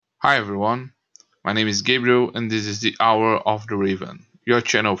Hi everyone, my name is Gabriel and this is the Hour of the Raven, your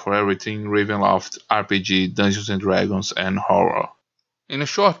channel for everything Ravenloft, RPG, Dungeons and Dragons, and horror. In a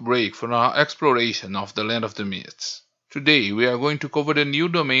short break from our exploration of the Land of the Mists, today we are going to cover the new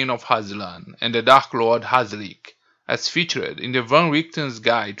domain of Hazlan and the Darklord Hazlik, as featured in the Van Richten's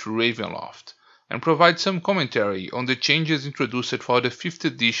Guide to Ravenloft, and provide some commentary on the changes introduced for the 5th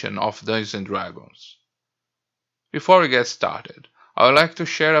edition of Dungeons and Dragons. Before we get started, I would like to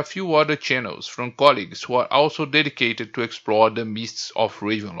share a few other channels from colleagues who are also dedicated to explore the mists of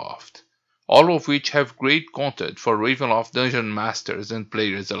Ravenloft, all of which have great content for Ravenloft dungeon masters and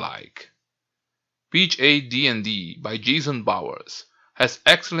players alike. Page A D&D by Jason Bowers has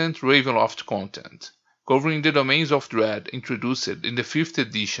excellent Ravenloft content, covering the domains of dread introduced in the 5th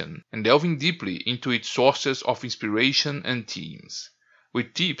edition and delving deeply into its sources of inspiration and themes,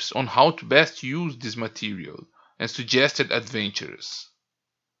 with tips on how to best use this material and suggested adventures.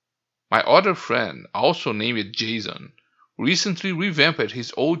 My other friend, also named Jason, recently revamped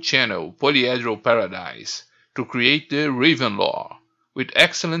his old channel Polyhedral Paradise to create the Raven Lore, with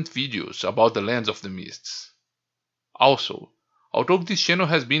excellent videos about the Lands of the Mists. Also, although this channel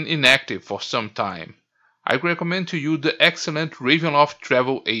has been inactive for some time, I recommend to you the excellent Ravenloft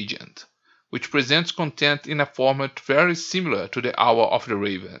Travel Agent, which presents content in a format very similar to the Hour of the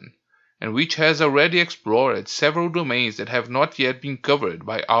Raven, and which has already explored several domains that have not yet been covered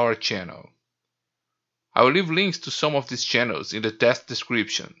by our channel. I will leave links to some of these channels in the text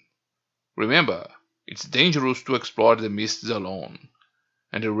description. Remember, it's dangerous to explore the mists alone,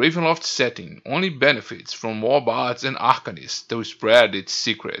 and the Ravenloft setting only benefits from more bards and arcanists to spread its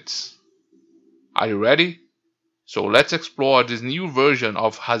secrets. Are you ready? So let's explore this new version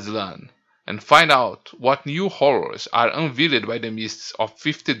of Hazlan and find out what new horrors are unveiled by the mists of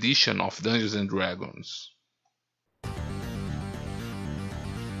 5th edition of Dungeons and Dragons.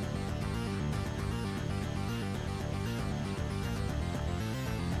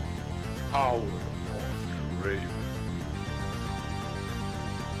 Hour of the Raven.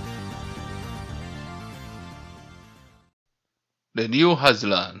 The new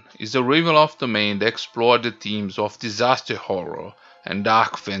Hazlan is a Ravenloft domain that explored the themes of disaster horror and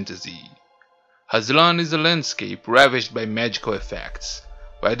dark fantasy. Hazlan is a landscape ravaged by magical effects,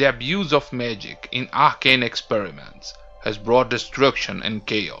 where the abuse of magic in arcane experiments has brought destruction and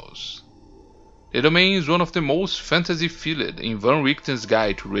chaos. The domain is one of the most fantasy-filled in Van Richten's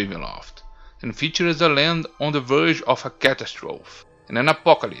Guide to Ravenloft, and features a land on the verge of a catastrophe and an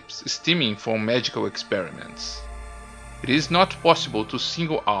apocalypse stemming from magical experiments. It is not possible to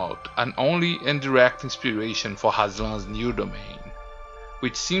single out an only and direct inspiration for Hazlan's new domain,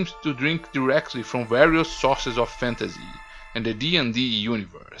 which seems to drink directly from various sources of fantasy and the D&D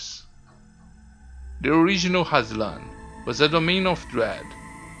universe. The original Hazlan was a domain of dread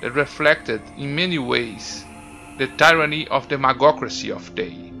that reflected in many ways the tyranny of the magocracy of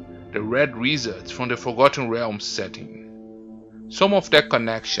Thay, the Red Wizards from the Forgotten Realms setting. Some of that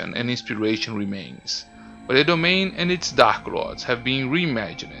connection and inspiration remains, but the domain and its Dark Lords have been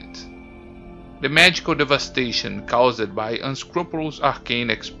reimagined. The magical devastation caused by unscrupulous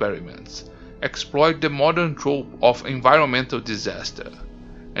arcane experiments exploit the modern trope of environmental disaster,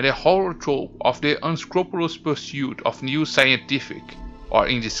 and the horror trope of the unscrupulous pursuit of new scientific, or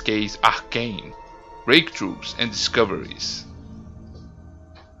in this case arcane, breakthroughs and discoveries.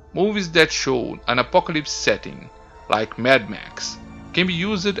 Movies that show an apocalypse setting, like Mad Max, can be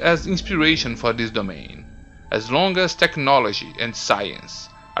used as inspiration for this domain, as long as technology and science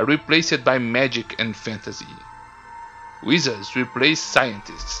are replaced by magic and fantasy. Wizards replace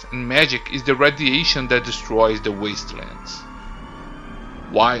scientists, and magic is the radiation that destroys the wastelands.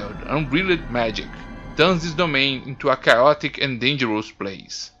 Wild, unbridled magic turns this domain into a chaotic and dangerous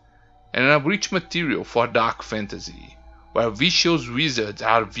place, and a rich material for dark fantasy, where vicious wizards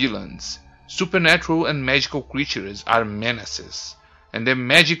are villains, supernatural and magical creatures are menaces, and the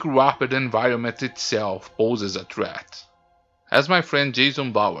magic-wrapped environment itself poses a threat. As my friend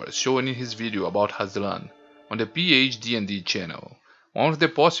Jason Bowers showed in his video about Hazlan on the PHD&D channel, one of the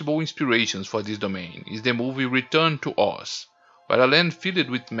possible inspirations for this domain is the movie Return to Oz, where a land filled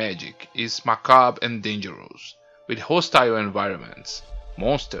with magic is macabre and dangerous, with hostile environments,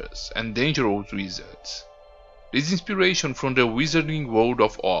 monsters, and dangerous wizards. This inspiration from the wizarding world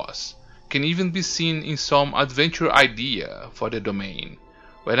of Oz can even be seen in some adventure idea for the domain,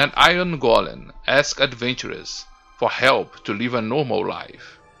 where an iron golem asks adventurers for help to live a normal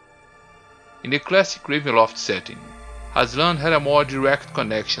life. In the classic Ravenloft setting, Hazlan had a more direct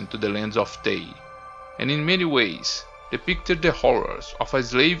connection to the lands of Thay, and in many ways depicted the horrors of a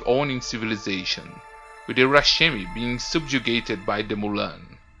slave-owning civilization, with the Rashemi being subjugated by the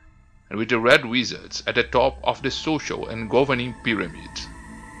Mulan, and with the Red Wizards at the top of the social and governing pyramid.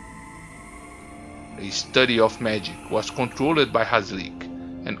 The study of magic was controlled by Hazlik,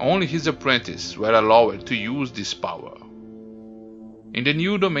 and only his apprentices were allowed to use this power. In the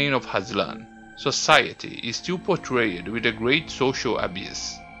new domain of Hazlan, society is still portrayed with a great social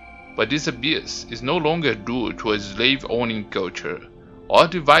abyss, but this abyss is no longer due to a slave-owning culture or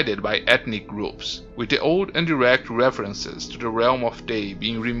divided by ethnic groups, with the old and direct references to the realm of day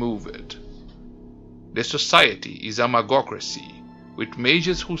being removed. The society is a magocracy, with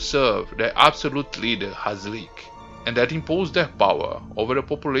mages who serve their absolute leader Hazlik, and that impose their power over a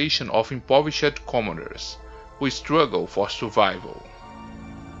population of impoverished commoners who struggle for survival.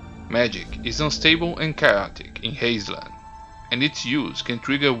 Magic is unstable and chaotic in Hazlan, and its use can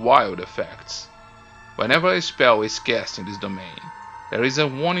trigger wild effects. Whenever a spell is cast in this domain, there is a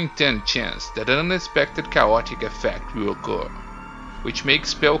 1 in 10 chance that an unexpected chaotic effect will occur, which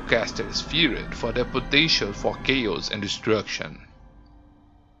makes spellcasters feared for their potential for chaos and destruction.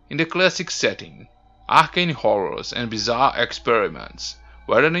 In the classic setting, arcane horrors and bizarre experiments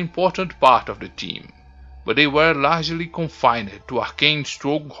were an important part of the theme, but they were largely confined to arcane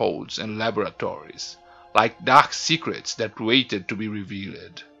strongholds and laboratories, like dark secrets that waited to be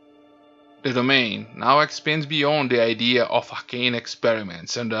revealed. The domain now expands beyond the idea of arcane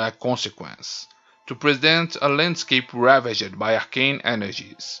experiments and their consequence, to present a landscape ravaged by arcane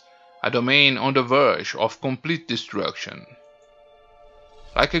energies, a domain on the verge of complete destruction.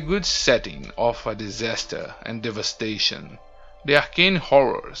 Like a good setting of a disaster and devastation, the arcane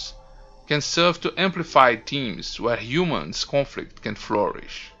horrors can serve to amplify themes where humans' conflict can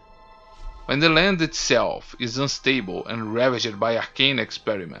flourish. When the land itself is unstable and ravaged by arcane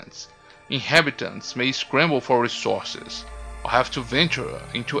experiments, inhabitants may scramble for resources or have to venture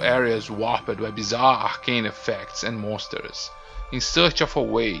into areas warped by bizarre arcane effects and monsters in search of a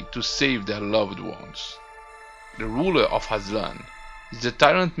way to save their loved ones. The ruler of Hazlan is the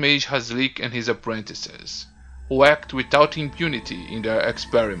tyrant mage Hazlik and his apprentices, who act without impunity in their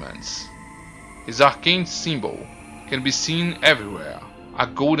experiments. His arcane symbol can be seen everywhere, a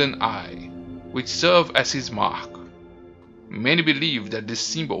golden eye, which serves as his mark. Many believe that this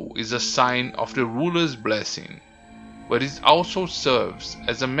symbol is a sign of the ruler's blessing, but it also serves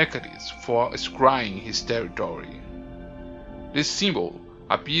as a mechanism for scrying his territory. This symbol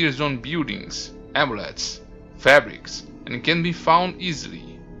appears on buildings, amulets, fabrics, and can be found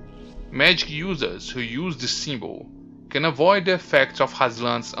easily. Magic users who use this symbol can avoid the effects of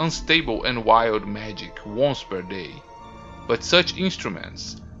Hazlan's unstable and wild magic once per day, but such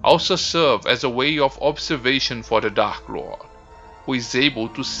instruments also serve as a way of observation for the Darklord, who is able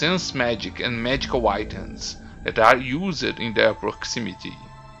to sense magic and magical items that are used in their proximity.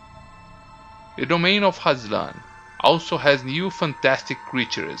 The domain of Hazlan also has new fantastic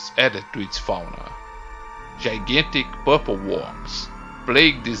creatures added to its fauna. Gigantic purple worms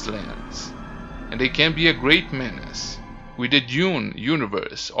plague these lands, and they can be a great menace, with the Dune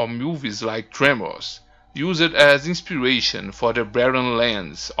universe or movies like Tremors used as inspiration for the barren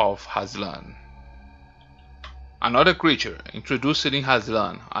lands of Hazlan. Another creature introduced in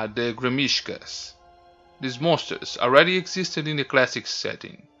Hazlan are the Gremishkas. These monsters already existed in the classic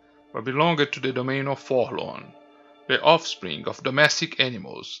setting, but belonged to the domain of Forlorn, the offspring of domestic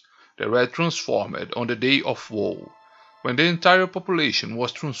animals that were transformed on the Day of Woe, when the entire population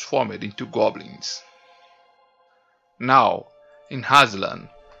was transformed into goblins. Now, in Hazlan,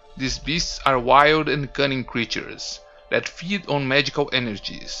 these beasts are wild and cunning creatures that feed on magical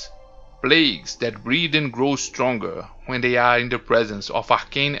energies, plagues that breed and grow stronger when they are in the presence of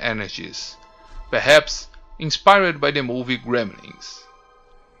arcane energies, perhaps inspired by the movie Gremlins.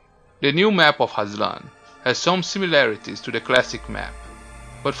 The new map of Hazlan has some similarities to the classic map,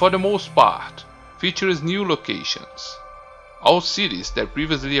 but for the most part features new locations. All cities that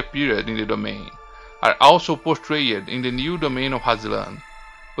previously appeared in the domain are also portrayed in the new domain of Hazlan,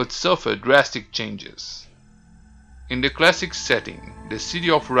 but suffer drastic changes. In the classic setting, the city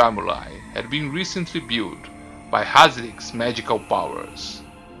of Ramulai had been recently built by Hazlik's magical powers.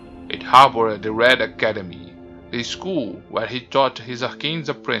 It harbored the Red Academy, the school where he taught his arcane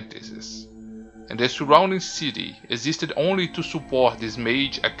apprentices, and the surrounding city existed only to support this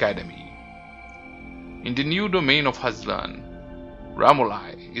mage academy. In the new domain of Hazlan,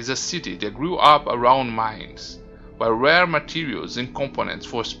 Ramulai is a city that grew up around mines, where rare materials and components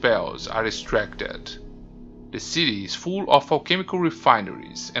for spells are extracted. The city is full of alchemical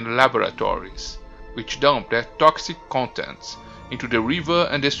refineries and laboratories, which dump their toxic contents into the river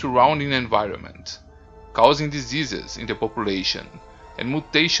and the surrounding environment, causing diseases in the population and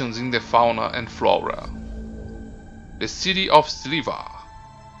mutations in the fauna and flora. The city of Slivar,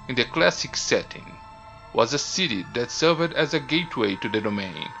 in the classic setting, was a city that served as a gateway to the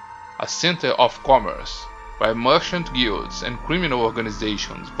domain, a center of commerce where merchant guilds and criminal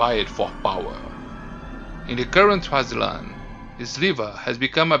organizations vied for power. In the current Hazlan, Sliver has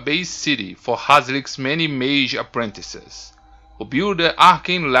become a base city for Hazlik's many mage apprentices, who build their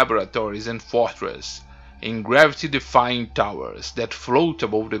arcane laboratories and fortresses in gravity-defying towers that float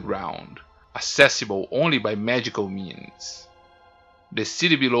above the ground, accessible only by magical means. The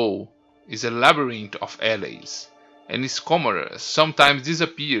city below is a labyrinth of alleys, and its commoners sometimes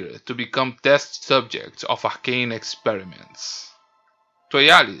disappear to become test subjects of arcane experiments.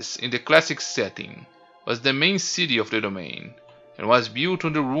 Toyalis, in the classic setting, was the main city of the domain, and was built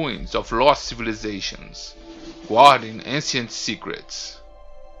on the ruins of lost civilizations, guarding ancient secrets.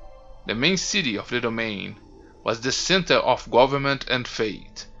 The main city of the domain was the center of government and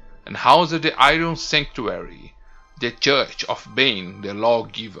fate, and housed the Iron Sanctuary, the Church of Bane the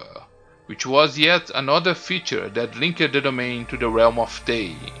Lawgiver, which was yet another feature that linked the domain to the realm of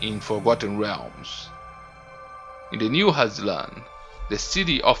Thay in Forgotten Realms. In the new Hazlan, the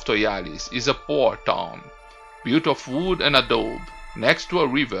city of Toyalis is a poor town, built of wood and adobe next to a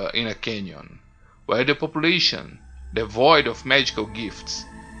river in a canyon, where the population, devoid of magical gifts,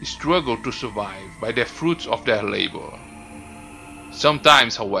 struggle to survive by the fruits of their labor.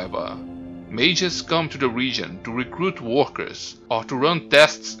 Sometimes, however, mages come to the region to recruit workers or to run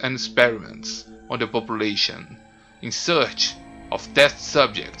tests and experiments on the population in search of test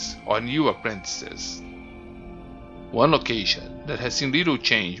subjects or new apprentices. One location that has seen little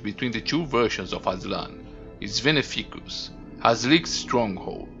change between the two versions of Hazlan is Veneficus, Hazlik's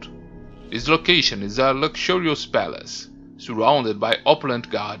stronghold. This location is a luxurious palace, surrounded by opulent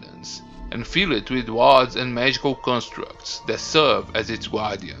gardens, and filled with wards and magical constructs that serve as its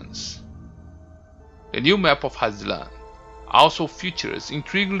guardians. The new map of Hazlan also features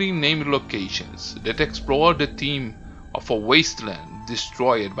intriguingly named locations that explore the theme of a wasteland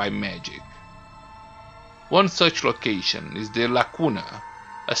destroyed by magic. One such location is the Lacuna,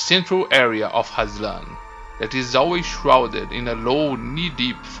 a central area of Hazlan that is always shrouded in a low,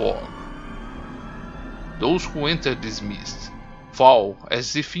 knee-deep fog. Those who enter this mist fall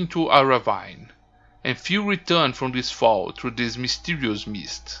as if into a ravine, and few return from this fall through this mysterious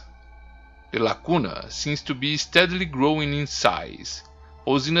mist. The Lacuna seems to be steadily growing in size,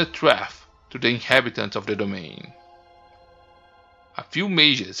 posing a threat to the inhabitants of the domain. A few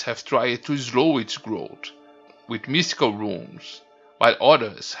mages have tried to slow its growth with mystical rooms, while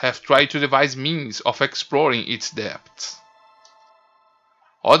others have tried to devise means of exploring its depths.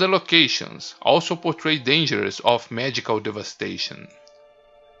 Other locations also portray dangers of magical devastation.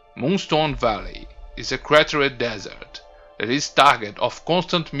 Moonstone Valley is a cratered desert that is target of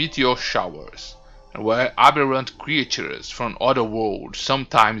constant meteor showers, and where aberrant creatures from other worlds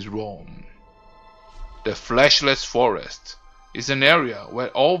sometimes roam. The Fleshless Forest is an area where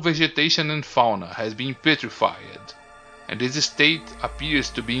all vegetation and fauna has been petrified, and this state appears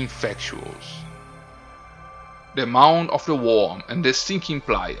to be infectious. The Mound of the Worm and the Sinking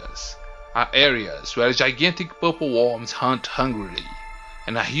Pliers are areas where gigantic purple worms hunt hungrily,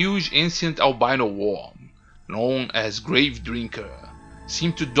 and a huge ancient albino worm, known as Grave Drinker,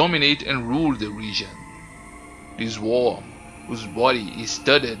 seems to dominate and rule the region. This worm, whose body is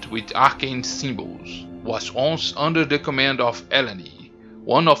studded with arcane symbols, was once under the command of Eleni,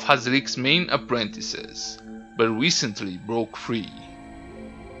 one of Hazlik's main apprentices, but recently broke free.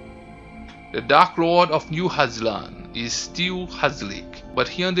 The Darklord of New Hazlan is still Hazlik, but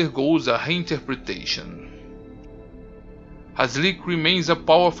he undergoes a reinterpretation. Hazlik remains a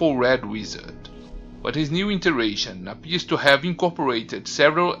powerful red wizard, but his new iteration appears to have incorporated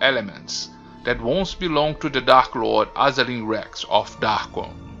several elements that once belonged to the Darklord Hazlik Rex of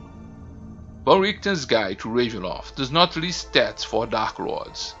Darkon. Von Richten's guide to Ravenloft does not list stats for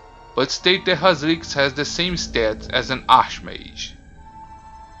Darklords, but states that Hazlik has the same stats as an Archmage.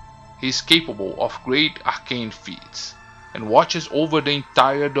 He is capable of great arcane feats, and watches over the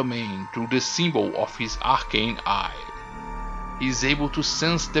entire domain through the symbol of his arcane eye. He is able to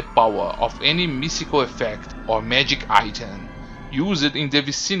sense the power of any mystical effect or magic item used in the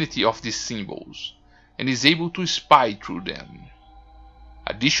vicinity of these symbols, and is able to spy through them.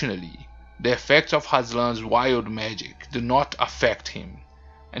 Additionally, the effects of Hazlan's wild magic do not affect him,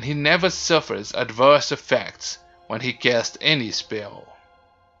 and he never suffers adverse effects when he casts any spell.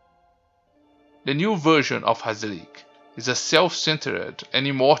 The new version of Hazlik is a self-centered and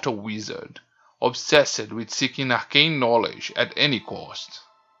immortal wizard, obsessed with seeking arcane knowledge at any cost.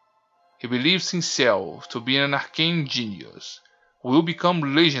 He believes himself to be an arcane genius, who will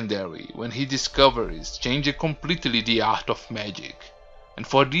become legendary when he discovers changing completely the art of magic, and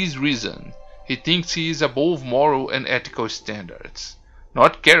for this reason he thinks he is above moral and ethical standards,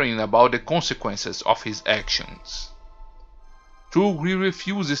 not caring about the consequences of his actions. True, he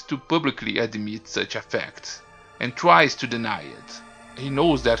refuses to publicly admit such a fact, and tries to deny it. He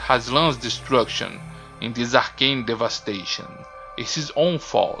knows that Hazlan's destruction in this arcane devastation is his own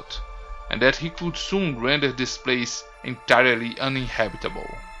fault, and that he could soon render this place entirely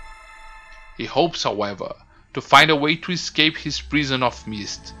uninhabitable. He hopes, however, to find a way to escape his prison of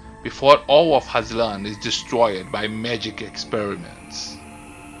mist before all of Hazlan is destroyed by magic experiments.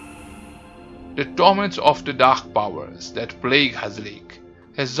 The torment of the dark powers that plague Hazlik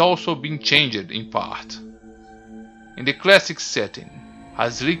has also been changed in part. In the classic setting,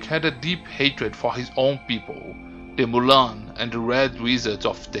 Hazlik had a deep hatred for his own people, the Mulan and the Red Wizards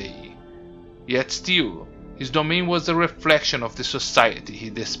of Day. Yet still, his domain was a reflection of the society he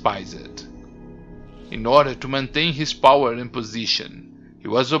despised. In order to maintain his power and position, he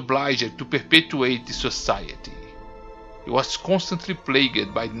was obliged to perpetuate the society. He was constantly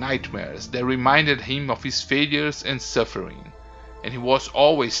plagued by nightmares that reminded him of his failures and suffering, and he was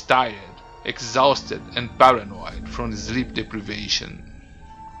always tired, exhausted and paranoid from sleep deprivation.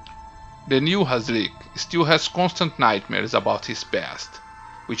 The new Hazlik still has constant nightmares about his past,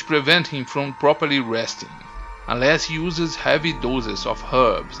 which prevent him from properly resting, unless he uses heavy doses of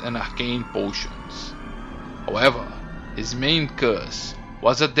herbs and arcane potions. However, his main curse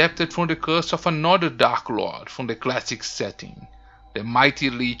was adapted from the curse of another Dark Lord from the classic setting, the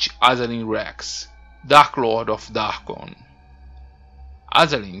mighty lich Hazlan Rex, Darklord of Darkon.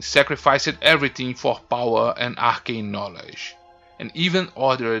 Hazlan sacrificed everything for power and arcane knowledge, and even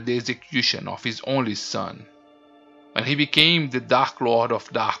ordered the execution of his only son. When he became the Dark Lord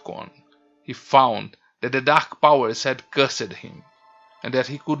of Darkon, he found that the dark powers had cursed him, and that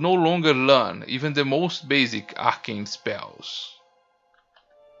he could no longer learn even the most basic arcane spells.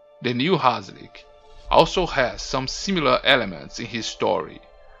 The new Hazlik also has some similar elements in his story,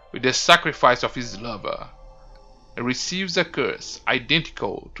 with the sacrifice of his lover, and receives a curse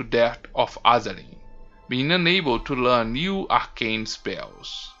identical to that of Hazlan, being unable to learn new arcane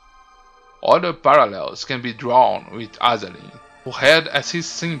spells. Other parallels can be drawn with Hazlan, who had as his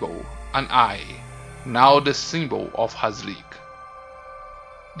symbol an eye, now the symbol of Hazlik.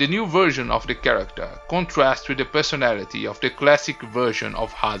 The new version of the character contrasts with the personality of the classic version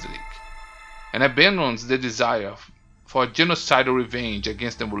of Hazlik, and abandons the desire for genocidal revenge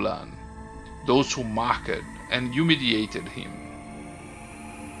against the Mulan, those who marked and humiliated him.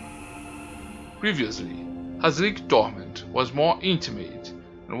 Previously, Hazlik's torment was more intimate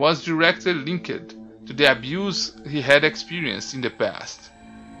and was directly linked to the abuse he had experienced in the past,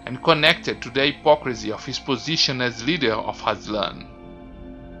 and connected to the hypocrisy of his position as leader of Hazlan.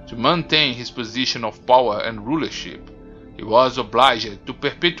 To maintain his position of power and rulership, he was obliged to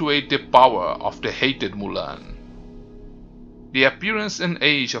perpetuate the power of the hated Mulan. The appearance and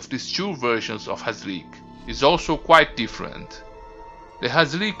age of these two versions of Hazlik is also quite different. The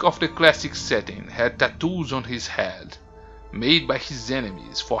Hazlik of the classic setting had tattoos on his head, made by his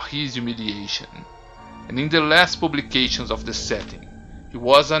enemies for his humiliation, and in the last publications of the setting, he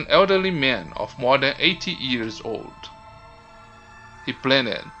was an elderly man of more than 80 years old. He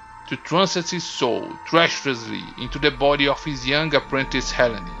planned to translate his soul treacherously into the body of his young apprentice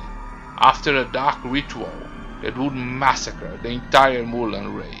Helene, after a dark ritual that would massacre the entire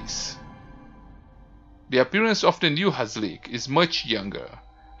Mulan race. The appearance of the new Hazlik is much younger,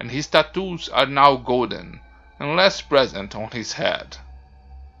 and his tattoos are now golden and less present on his head.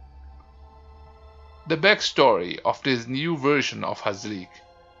 The backstory of this new version of Hazlik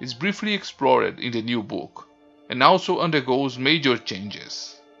is briefly explored in the new book, and also undergoes major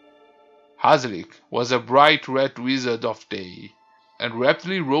changes. Hazlik was a bright red wizard of day, and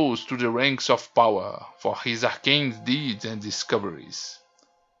rapidly rose to the ranks of power for his arcane deeds and discoveries.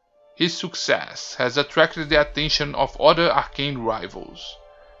 His success has attracted the attention of other arcane rivals,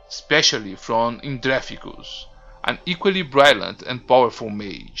 especially from Indreficus, an equally brilliant and powerful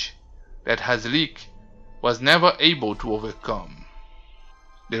mage, that Hazlik was never able to overcome.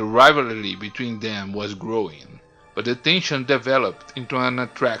 The rivalry between them was growing, but the tension developed into an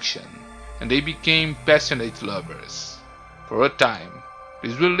attraction, and they became passionate lovers. For a time,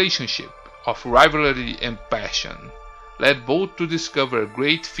 this relationship of rivalry and passion led both to discover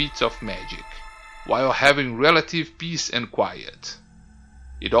great feats of magic, while having relative peace and quiet.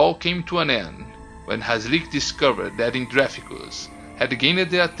 It all came to an end when Hazlik discovered that Indreficus had gained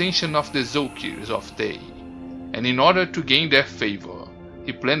the attention of the Zulkirs of Day, and in order to gain their favor,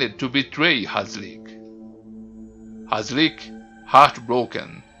 he planned to betray Hazlik. Hazlik,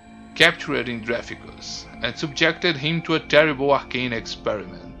 heartbroken, captured Indraficus and subjected him to a terrible arcane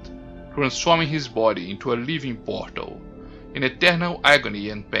experiment, transforming his body into a living portal in eternal agony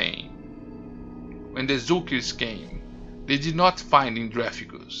and pain. When the Zulkirs came, they did not find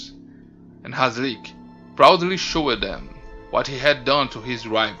Indraficus, and Hazlik proudly showed them what he had done to his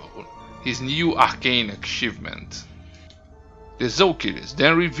rival, his new arcane achievement. The Zulkirs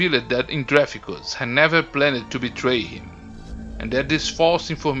then revealed that Indraficus had never planned to betray him, and that this false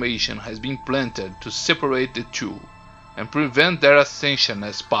information has been planted to separate the two and prevent their ascension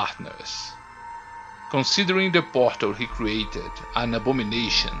as partners. Considering the portal he created an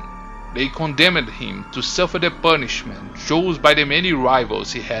abomination, they condemned him to suffer the punishment chose by the many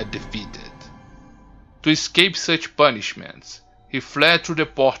rivals he had defeated. To escape such punishments, he fled through the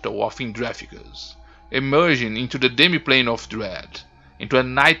portal of Indraficus, emerging into the demiplane of dread, into a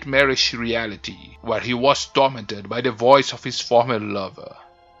nightmarish reality where he was tormented by the voice of his former lover.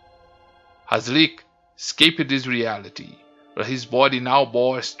 Hazlik escaped this reality, where his body now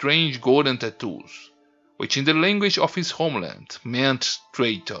bore strange golden tattoos, which in the language of his homeland meant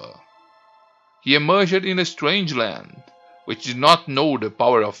traitor. He emerged in a strange land, which did not know the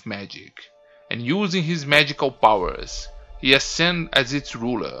power of magic, and using his magical powers, he ascended as its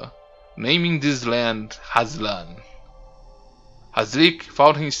ruler, naming this land Hazlan. Hazlik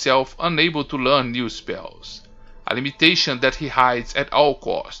found himself unable to learn new spells, a limitation that he hides at all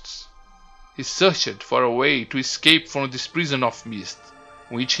costs. He searched for a way to escape from this prison of mist,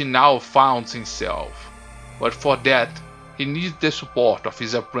 in which he now found himself, but for that he needed the support of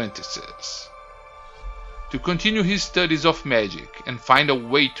his apprentices. To continue his studies of magic and find a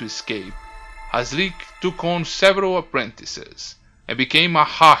way to escape, Hazlik took on several apprentices and became a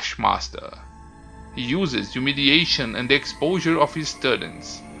harsh master. He uses humiliation and the exposure of his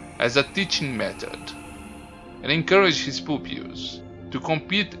students as a teaching method, and encourages his pupils to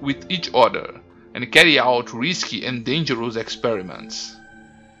compete with each other and carry out risky and dangerous experiments.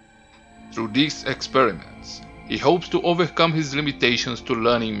 Through these experiments, he hopes to overcome his limitations to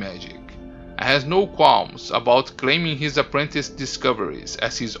learning magic, and has no qualms about claiming his apprentice discoveries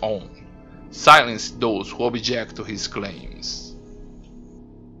as his own, silence those who object to his claims.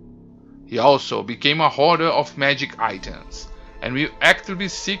 He also became a hoarder of magic items, and will actively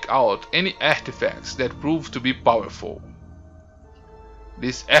seek out any artifacts that prove to be powerful.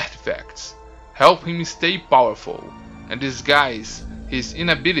 These artifacts help him stay powerful and disguise his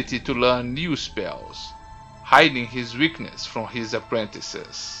inability to learn new spells, hiding his weakness from his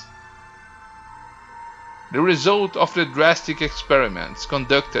apprentices. The result of the drastic experiments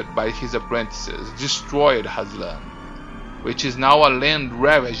conducted by his apprentices destroyed Hazlan, which is now a land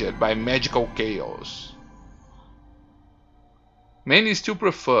ravaged by magical chaos. Many still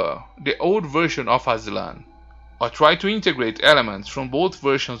prefer the old version of Hazlan, or try to integrate elements from both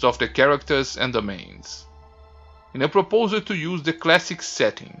versions of the characters and domains. In a proposal to use the classic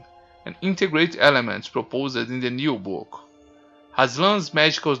setting and integrate elements proposed in the new book, Hazlan's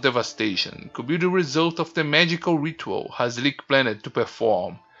magical devastation could be the result of the magical ritual Hazlik planned to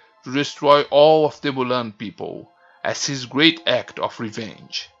perform to destroy all of the Mulan people as his great act of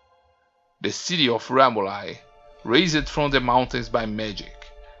revenge. The city of Ramulai, raised from the mountains by magic,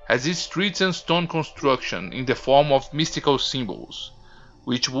 has its streets and stone construction in the form of mystical symbols,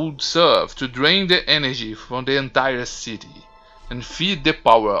 which would serve to drain the energy from the entire city and feed the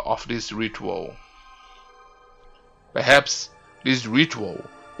power of this ritual. Perhaps this ritual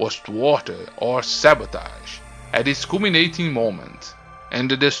was thwarted or sabotaged at its culminating moment,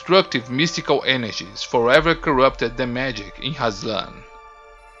 and the destructive mystical energies forever corrupted the magic in Hazlan.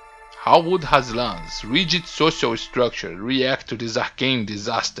 How would Hazlan's rigid social structure react to this arcane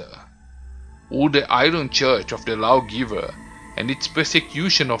disaster? Would the Iron Church of the Lawgiver and its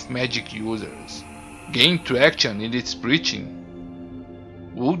persecution of magic users gain traction in its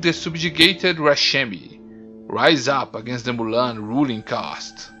preaching? Would the subjugated Rashemi rise up against the Mulan ruling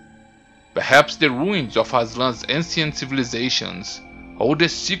caste? Perhaps the ruins of Hazlan's ancient civilizations hold the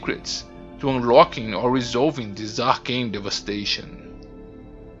secrets to unlocking or resolving this arcane devastation.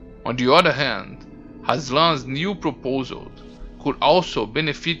 On the other hand, Hazlan's new proposal could also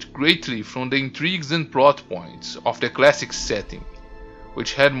benefit greatly from the intrigues and plot points of the classic setting,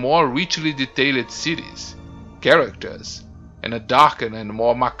 which had more richly detailed cities, characters, and a darker and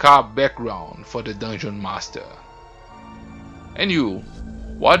more macabre background for the Dungeon Master. And you,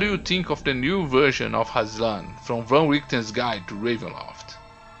 what do you think of the new version of Hazlan from Van Richten's Guide to Ravenloft?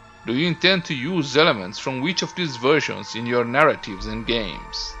 Do you intend to use elements from which of these versions in your narratives and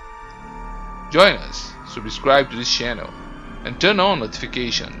games? Join us, subscribe to this channel, and turn on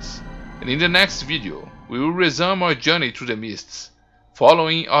notifications, and in the next video we will resume our journey through the mists,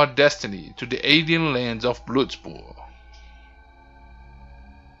 following our destiny to the alien lands of Bloodspore.